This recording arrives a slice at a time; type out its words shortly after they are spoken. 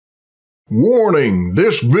Warning,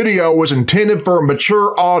 this video is intended for a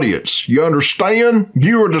mature audience. You understand?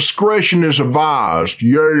 Viewer discretion is advised.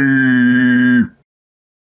 Yay!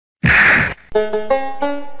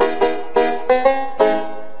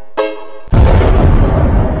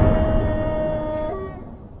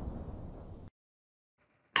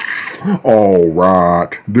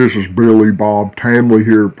 Alright, this is Billy Bob Tamley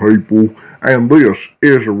here, people, and this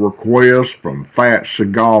is a request from Fat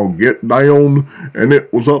Seagal Get Down, and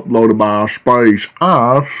it was uploaded by Space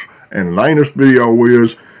Ice, and the latest video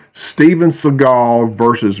is Steven Seagal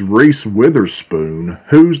versus Reese Witherspoon.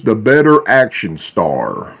 Who's the better action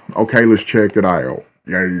star? Okay, let's check it out.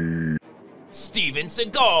 Yay! Steven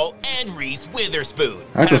Seagal and Reese Witherspoon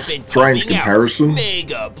That's have a been strange pumping comparison. out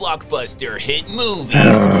mega blockbuster hit movies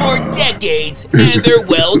for decades, and their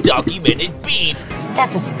well-documented beef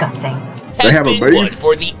That's disgusting. has have a been beef? one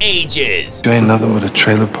for the ages. You ain't nothing but a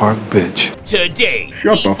trailer park bitch. Today,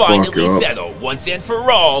 Shut we the fuck finally up. settle once and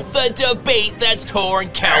for all the debate that's torn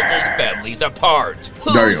countless families apart.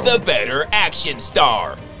 Who's Damn. the better action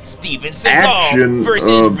star? Steven Seagal Action,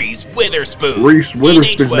 versus Reese Witherspoon. Reese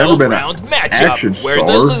Witherspoon's in a never been an 12-round matchup action where the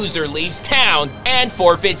star. loser leaves town and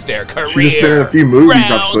forfeits their career. She's just been in a few movies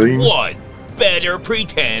I've Round seen. 1. Better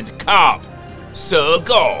pretend cop.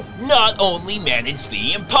 Seagal not only managed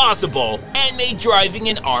the impossible and made driving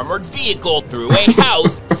an armored vehicle through a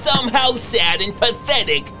house somehow sad and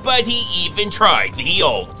pathetic, but he even tried the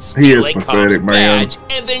old steal a cop's pathetic, man. badge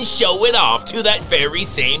and then show it off to that very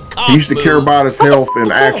same cop. He used to care about his health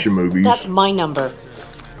in action movies. That's my number.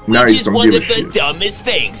 Now Which he is don't one give of a the shit. dumbest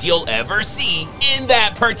things you'll ever see in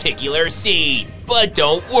that particular scene. But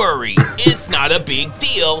don't worry, it's not a big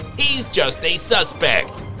deal. He's just a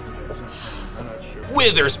suspect.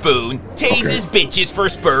 Witherspoon tases bitches for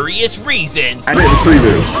spurious reasons. I didn't see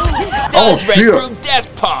this. Does Oh, shit. restroom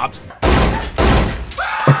desk pops.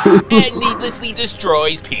 And needlessly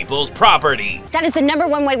destroys people's property. That is the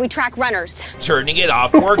 #1 way we track runners. Turning it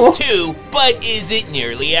off works too, but isn't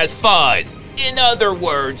nearly as fun. In other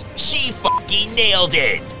words, she fucking nailed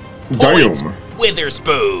it. Point, Damn.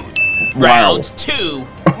 Witherspoon. Wow. Round 2,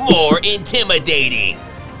 more intimidating.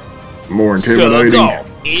 More intimidating. Seagal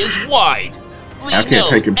is widely I can't known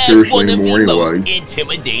take him as seriously one of anymore the most anyway.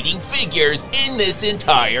 intimidating figures in this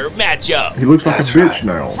entire matchup. He looks like That's a bitch right.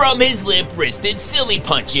 now. From his lip-wristed silly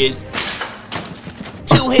punches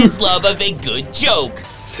to his love of a good joke,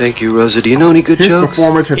 Thank you, Rosa. Do you know any good His jokes?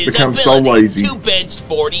 performance has his become so ability lazy. to bench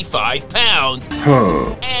 45 pounds,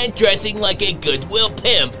 Huh. and dressing like a Goodwill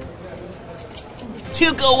pimp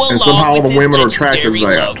to go along And somehow with the his women are attracted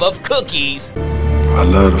legendary to that. love of cookies. I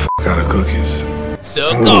love the f out of cookies.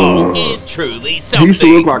 Seagal is truly He something. used to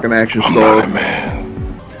look like an action star.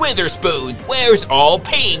 Man. Witherspoon wears all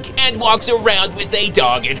pink and walks around with a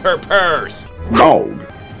dog in her purse. Dog.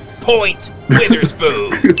 Point,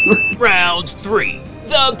 Witherspoon. Round 3,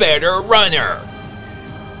 the better runner.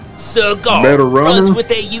 Seagal Better runner? runs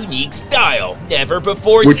with a unique style never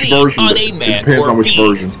before Which seen version? on a It man depends or on which beast,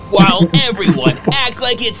 version. while everyone acts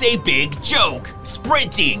like it's a big joke.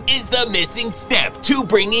 Sprinting is the missing step to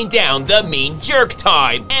bringing down the mean jerk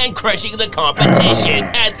time and crushing the competition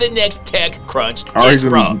at the next tech crunch He's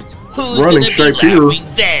in disrupt. Who's running gonna be shape here. laughing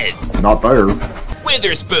then? Not there.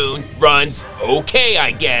 Witherspoon runs okay,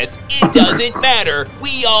 I guess. It doesn't matter.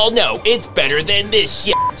 We all know it's better than this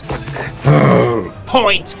shit.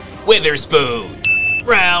 Point, Witherspoon.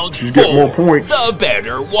 Round She's 4, getting more points. the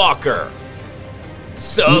better walker.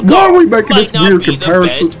 Seagal Why are we making might this not weird be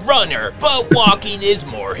comparison? the best runner, but walking is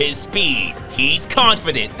more his speed. He's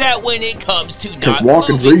confident that when it comes to not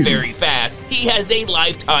walking's moving easy. very fast, he has a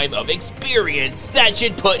lifetime of experience that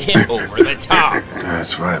should put him over the top.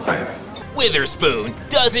 That's right, baby. Witherspoon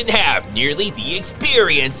doesn't have nearly the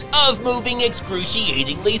experience of moving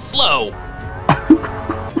excruciatingly slow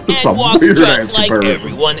That's and a walks weird-ass just like comparison.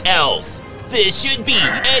 everyone else. This should be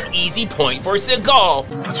an easy point for Seagal,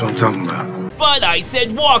 That's what I'm talking about. but I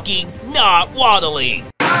said walking, not waddling.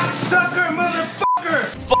 Sucker, motherfucker!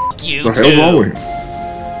 Fuck you What the hell's wrong too. with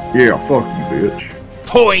him? Yeah, fuck you, bitch.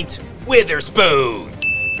 Point, Witherspoon.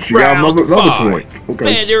 She got Round another 5, point. Okay.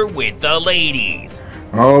 better with the ladies.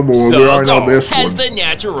 Oh boy, we already know Seagal this has one. the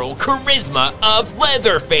natural charisma of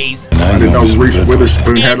Leatherface I didn't know Reese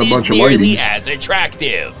Witherspoon had and a is bunch of nearly ladies. as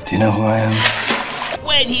attractive. Do you know who I am?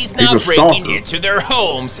 When he's He's not a breaking stalker. into their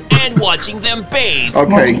homes and watching them bathe.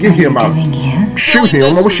 Okay, get him out. Shoot doing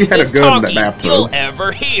him. the I wish he had a smoothest gun in that talking you'll bathtub.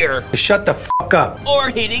 ever hear, Shut the fuck up. or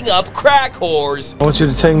hitting up crack whores. I want you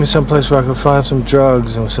to take me someplace where I can find some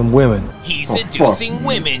drugs and some women. He's Oh, seducing fuck.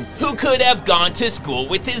 women who could have gone to school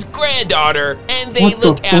with his granddaughter, and they What the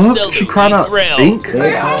look fuck? absolutely She cried out thrilled. ink?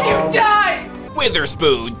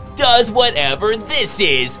 Witherspoon does whatever this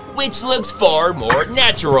is, which looks far more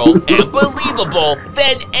natural and believable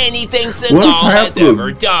than anything Seagal has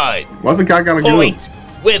ever done. Why's the guy gotta Point.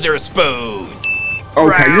 Witherspoon.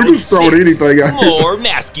 Okay, you're just throwing anything out. More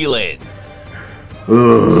masculine.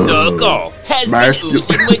 Seagal has been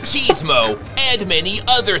oozing machismo and many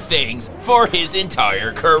other things for his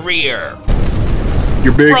entire career.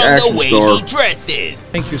 Your big From action the way star. he dresses,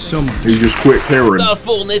 Thank you so much. He just quit caring. the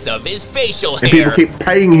fullness of his facial And people hair, keep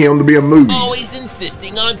paying him to be in movies. always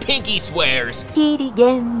insisting on pinky swears,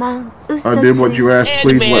 I did what you asked,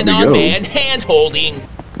 and please let me go. man-on-man hand-holding,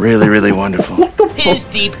 Really, really wonderful. his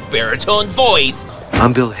deep baritone voice,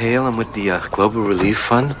 I'm Bill Hale. I'm with the Global Relief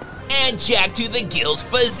Fund. and jacked to the gills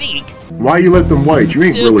physique. Why you let them wait? You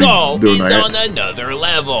ain't really Seagal doing is that. on another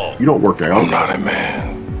level. You don't work out. I'm not a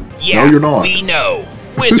man. Yeah, No, you're not. we know.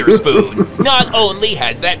 Witherspoon not only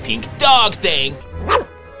has that pink dog thing,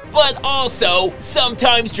 but also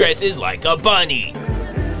sometimes dresses like a bunny.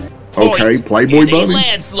 Okay, Point. Playboy In a bunny.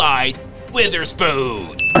 landslide,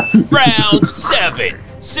 Witherspoon. Round 7.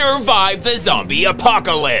 Survive the zombie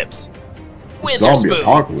apocalypse. Witherspoon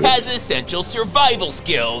apocalypse? has essential survival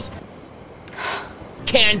skills.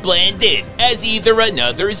 Can blend in as either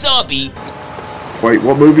another zombie Wait,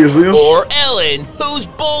 what movie is this? or Ellen, whose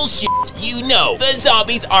bullshit you know the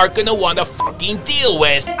zombies aren't gonna want to fucking deal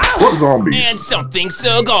with. What zombies? And something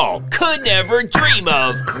Seagal could never dream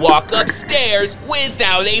of. Walk upstairs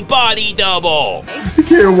without a body double. You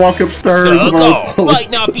can't walk upstairs. Seagal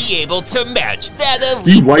might not be able to match that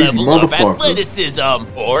elite lazy level of motherfucker.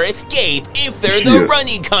 athleticism or escape if they're the Shit.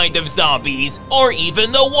 running kind of zombies or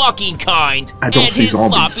even the walking kind. I don't and see his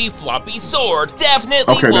zombies. sloppy floppy sword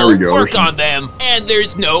definitely Okay, there we won't go. work There's on them. And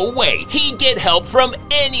there's no way he'd get help from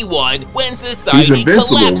anyone when society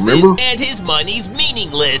invincible, collapses remember? and his money's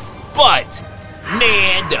meaningless. But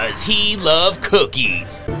man, does he love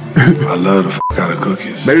cookies. I love the fuck out of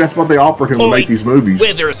cookies. Maybe that's what they offered him to make these movies.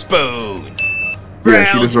 Witherspoon. Yeah,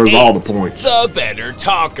 she Round deserves all the 8, points. The better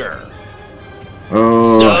talker. Uh,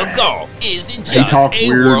 Seagal isn't he just talks a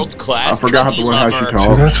weird. world-class I forgot cookie how she lover. talks.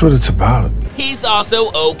 So that's what it's about. He's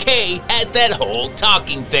also okay at that whole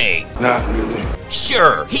talking thing. Not really.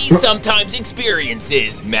 Sure, he sometimes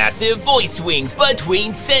experiences massive voice swings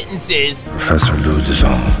between sentences Professor loses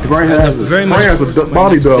on. Ray has a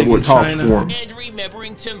body double that talks for him. and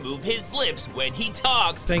remembering to move his lips when he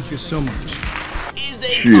talks Thank you so much. is a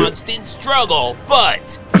Shit. constant struggle,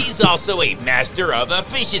 but he's also a master of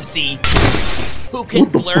efficiency who can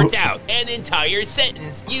What the blurt fuck? out an entire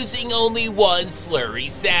sentence using only one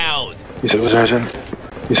slurry sound. You said it was urgent.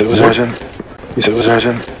 You said it was urgent. You said it was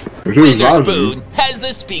urgent. As soon as I was- Witherspoon has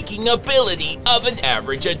the speaking ability of an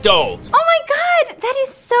average adult. Oh my god, that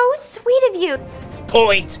is so sweet of you.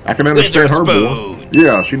 Point. I can understand her more. Witherspoon.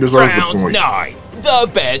 Yeah, she deserves the Round point. 9.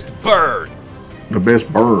 The best bird. The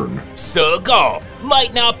best burn. Seagal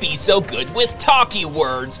might not be so good with talky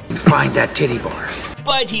words, Find that titty bar.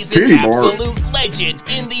 but he's Titty an bar. absolute legend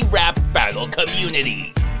in the rap battle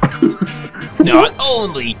community. Not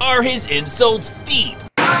only are his insults deep,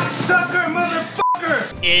 Sucker,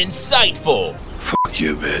 motherfucker! insightful, Fuck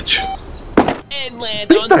you, bitch. and land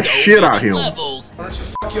Beat on the so shit out of many him. levels, Why don't you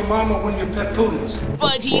fuck your mama when you're pet poodles?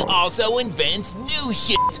 but he also invents new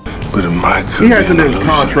shit. But in my He could has be it an in his illusion.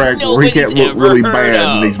 contract where he can't Nobody's look really ever heard bad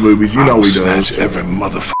of. in these movies. You I know will he snatch does. every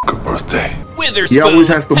motherfucker birthday. Witherspoon always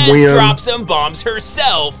has to win. dropped some bombs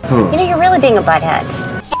herself. You know, you're really being a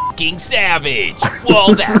butthead. Fucking savage.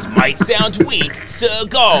 While that might sound weak,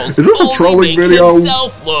 Seagal's Is this a only trolling make video?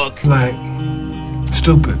 himself look Like,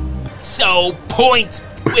 stupid. so. Point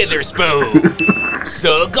Witherspoon.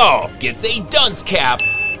 Seagal gets a dunce cap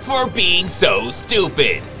for being so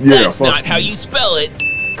stupid. Yeah, That's fuck not how you. you spell it.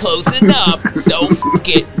 Close enough, so fuck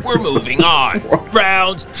it, we're moving on.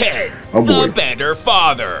 Round 10. Oh, The boy. better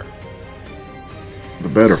father. The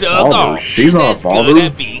better Seagal father. She's is not a as good father.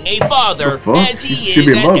 at being a father The fuck? as he She is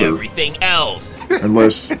be a at mother. everything else.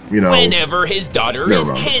 Unless, you know. Whenever his daughter Never is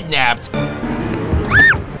mind. kidnapped,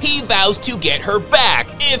 he vows to get her back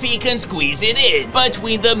if he can squeeze it in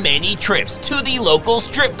between the many trips to the local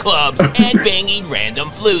strip clubs and banging random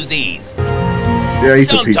floozies. Yeah,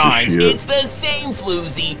 he's a piece of Sometimes shit. it's the same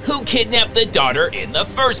floozy who kidnapped the daughter in the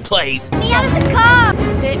first place Get out of the car!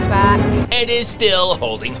 Sit back. and is still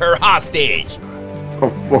holding her hostage. Oh,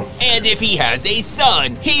 fuck. And if he has a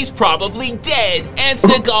son, he's probably dead, and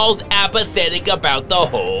Seagal's apathetic about the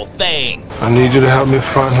whole thing. I need you to help me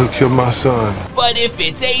find who killed my son. But if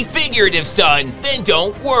it's a figurative son, then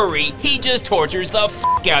don't worry, he just tortures the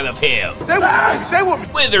fuck out of him. Stay with me.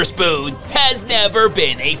 Witherspoon has never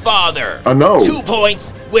been a father. I know. 2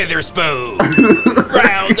 points, Witherspoon.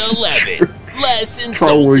 Round 11. Less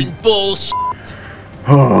insulting bullshit.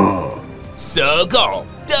 Seagal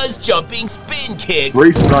does jumping spin kicks.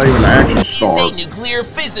 Reese is not even an action star. He's a nuclear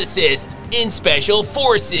physicist in special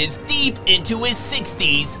forces deep into his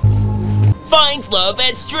 60s. Finds love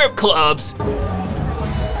at strip clubs.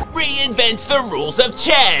 Reinvents the rules of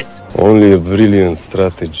chess. Only a brilliant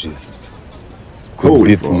strategist could Holy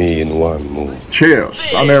beat fuck. me in one move.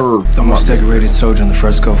 Chess. I never. The most decorated soldier in the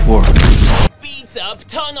first Gulf War. Beats up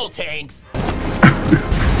tunnel tanks.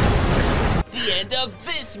 The end of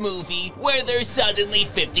this movie where they're suddenly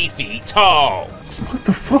 50 feet tall. What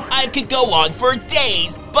the fuck? I could go on for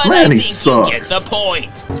days, but Man, I he think you get sucks. the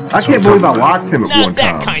point. I can't believe I liked him at Not one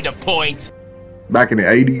that time. kind of point. Back in the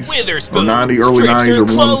 80s or Witherspoon 90s, early strips 90s her or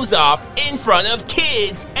one. clothes off in front of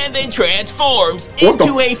kids and then transforms What the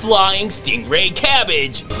into a flying stingray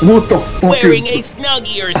cabbage. What the fuck Wearing a is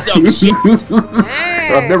snuggie or some shit.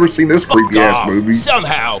 I've never seen this creepy ass Off. movie.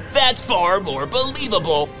 Somehow, that's far more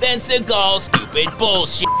believable than Seagal's stupid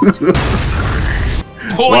bullshit.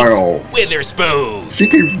 Point Wow. Witherspoon. She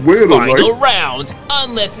keeps winning. Final Like, round,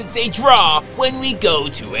 unless it's a draw when we go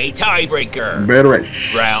to a tiebreaker. better at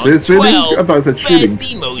Round sitting? 12, I thought it said shitting.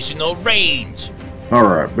 best emotional range.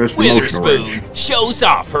 Alright, best emotional range. Witherspoon shows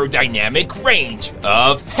off her dynamic range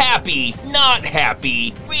of happy, not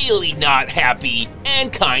happy, really not happy,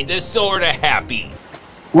 and kinda sorta happy.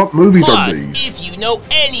 What movies are Plus, these? if you know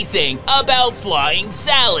anything about flying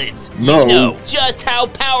salads, No. you know just how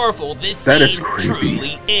powerful this That is scene creepy.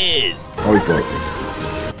 truly is. Holy fuck.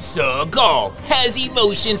 Seagal has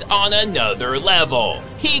emotions on another level.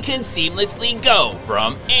 He can seamlessly go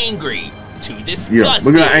from angry to disgusted, Yeah,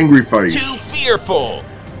 look at that angry face. to fearful,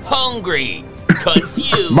 hungry,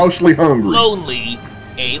 confused, Mostly hungry. lonely,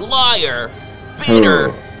 a liar,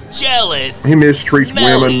 bitter, jealous, He mistreats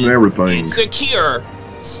smelly, women and everything. insecure,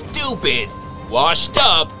 stupid, washed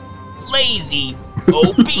up, lazy,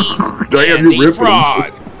 obese, Damn, and you're a ripping.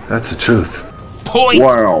 fraud. That's the truth. Point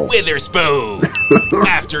Wow. Witherspoon.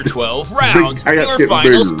 After 12 rounds, Big ass your getting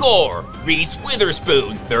final bigger. score: Reese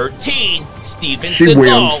Witherspoon 13, Steven She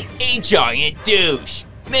Seagal wins. a giant douche,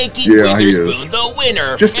 making Yeah, he Witherspoon is. the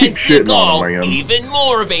winner. Just keep and shitting Seagal on him, man. even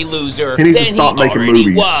more of a loser He needs to than stop he making already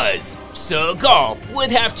movies. was. Seagal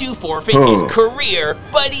would have to forfeit his career,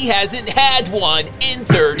 but he hasn't had one in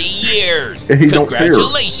 30 years. And he don't care.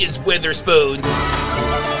 Congratulations, Witherspoon.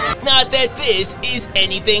 Not that this is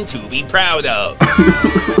anything to be proud of.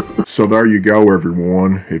 So there you go,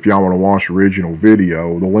 everyone. If y'all want to watch the original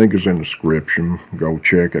video, the link is in the description. Go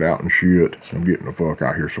check it out and shit. I'm getting the fuck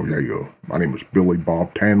out here, so yeah. My name is Billy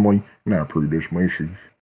Bob Tanley, and I approve this message.